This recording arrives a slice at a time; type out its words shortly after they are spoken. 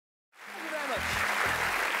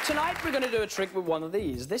Tonight we're going to do a trick with one of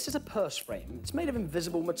these. This is a purse frame. It's made of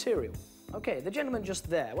invisible material. Okay, the gentleman just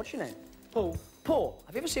there. What's your name? Paul. Paul.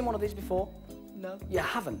 Have you ever seen one of these before? No. You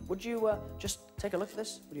haven't. Would you just take a look at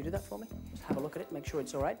this? Would you do that for me? Just have a look at it, make sure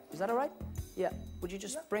it's all right. Is that all right? Yeah. Would you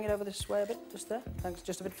just bring it over this way a bit? Just there? Thanks.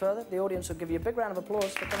 Just a bit further. The audience will give you a big round of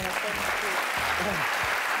applause for coming out.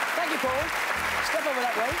 Thank you, Paul. Step over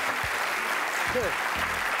that way. Good.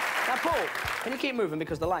 Now, Paul, can you keep moving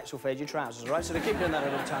because the lights will fade your trousers, right? So they keep doing that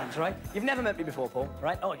at all times, right? You've never met me before, Paul,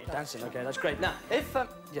 right? Oh, you're dancing. Okay, that's great. Now, if,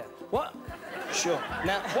 yeah. What? Sure.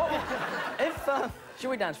 Now, if, should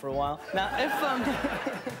we dance for a while? Now, if,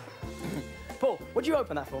 Paul, would you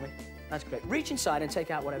open that for me? That's great. Reach inside and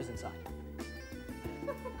take out whatever's inside.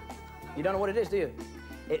 You don't know what it is, do you?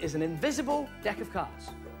 It is an invisible deck of cards.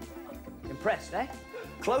 Impressed, eh?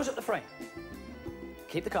 Close up the frame.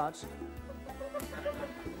 Keep the cards.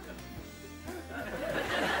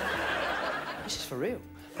 This is for real.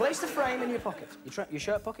 Place the frame in your pocket. Your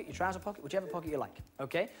shirt pocket, your trouser pocket, whichever pocket you like,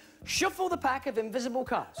 okay? Shuffle the pack of invisible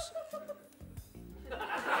cards.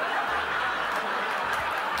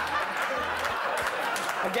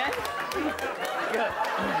 Again? Good.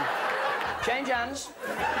 Change hands.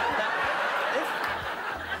 Now,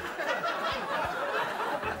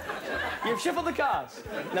 you've shuffled the cards.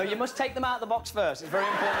 No, you must take them out of the box first. It's very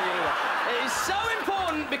important that you do that. It is so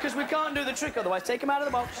important because we can't do the trick otherwise. Take them out of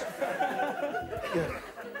the box. Good.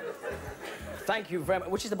 Thank you very much.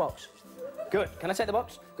 Which is the box? Good. Can I take the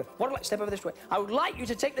box? Good. What would I like? Step over this way. I would like you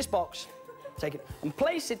to take this box, take it, and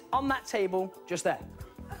place it on that table just there.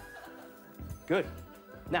 Good.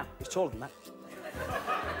 Now, it's taller than that.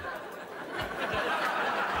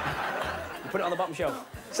 You put it on the bottom shelf.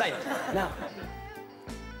 Say it. Now,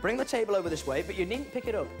 bring the table over this way, but you needn't pick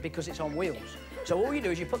it up because it's on wheels. So all you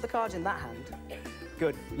do is you put the cards in that hand.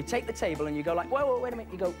 Good. You take the table and you go like, whoa, whoa, wait a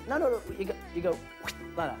minute. You go, no, no, no. You go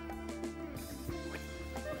like that.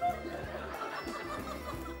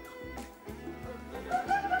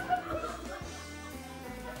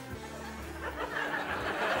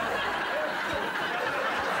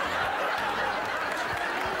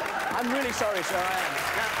 I'm really sorry, sir, I am.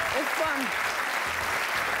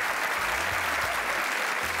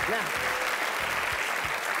 Now,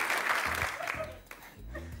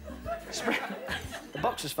 the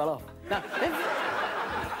boxes fell off. Now,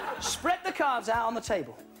 spread the cards out on the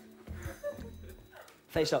table.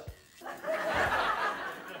 Face up.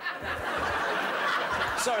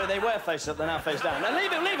 Sorry, they were face up, they're now face down. Now, leave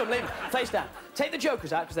them. Face down. Take the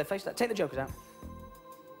jokers out, because they're face down. Take the jokers out.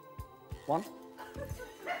 1,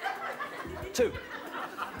 2.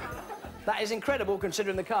 That is incredible,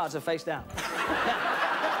 considering the cards are face down. Now,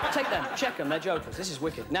 take them, check them, they're jokers. This is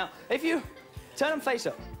wicked. Now, if you turn them face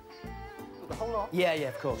up. The whole lot? Yeah,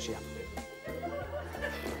 of course, yeah.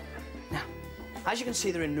 Now, as you can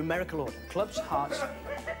see, they're in numerical order. Clubs, hearts,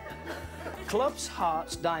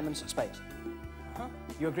 diamonds, spades.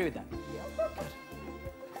 You agree with that? Yeah. Good.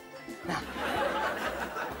 Now,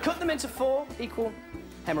 cut them into 4 equal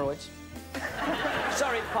hemorrhoids.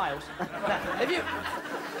 Sorry, piles. Now, if you...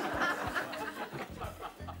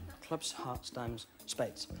 Clubs, hearts, diamonds,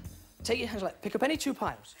 spades. Take your hands like... Pick up any 2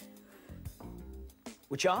 piles.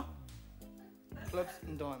 Which are? Clubs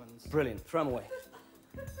and diamonds. Brilliant. Throw them away.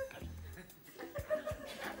 Good.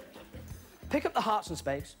 Pick up the hearts and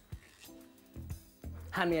spades.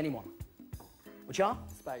 Hand me any one. Which are?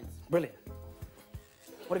 Spades. Brilliant.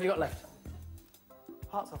 What have you got left?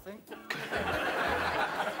 Hearts, I think.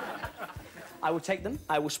 I will take them,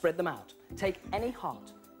 I will spread them out. Take any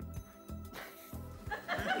heart.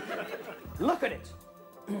 Look at it.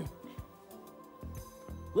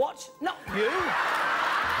 What? Not you.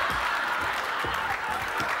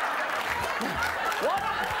 What?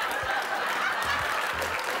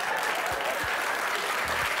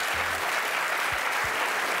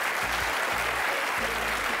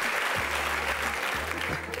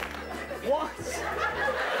 What?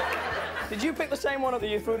 Did you pick the same one up that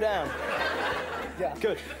you threw down? Yeah.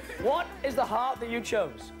 Good. What is the heart that you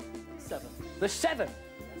chose? 7. The 7.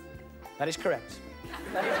 That is correct.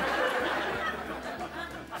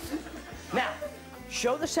 Now,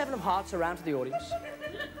 show the 7 of hearts around to the audience.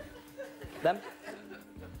 Them.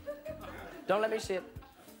 Don't let me see it.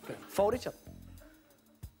 Good. Fold it up.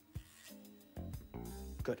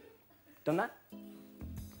 Good. Done that?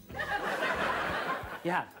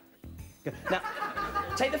 You have. Good. Now,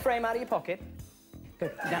 take the frame out of your pocket.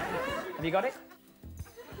 Good. Now, have you got it?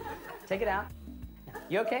 Take it out. Now,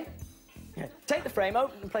 you okay? Good. Take the frame,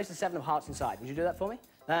 open and place the 7 of hearts inside. Would you do that for me?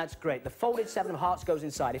 That's great. The folded 7 of hearts goes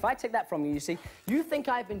inside. If I take that from you, you see, you think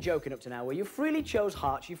I've been joking up to now, where you freely chose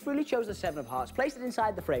hearts, you freely chose the 7 of hearts, placed it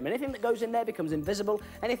inside the frame. Anything that goes in there becomes invisible,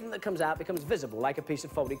 anything that comes out becomes visible, like a piece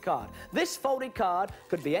of folded card. This folded card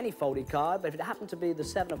could be any folded card, but if it happened to be the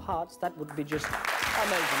 7 of hearts, that would be just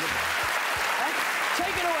amazing, wouldn't it?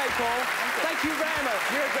 Take it away, Paul. Thank you very much.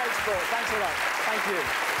 You're a great sport. Thanks a lot. Thank you.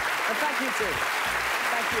 And thank you, too.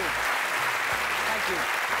 Thank you. Thank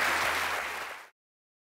you.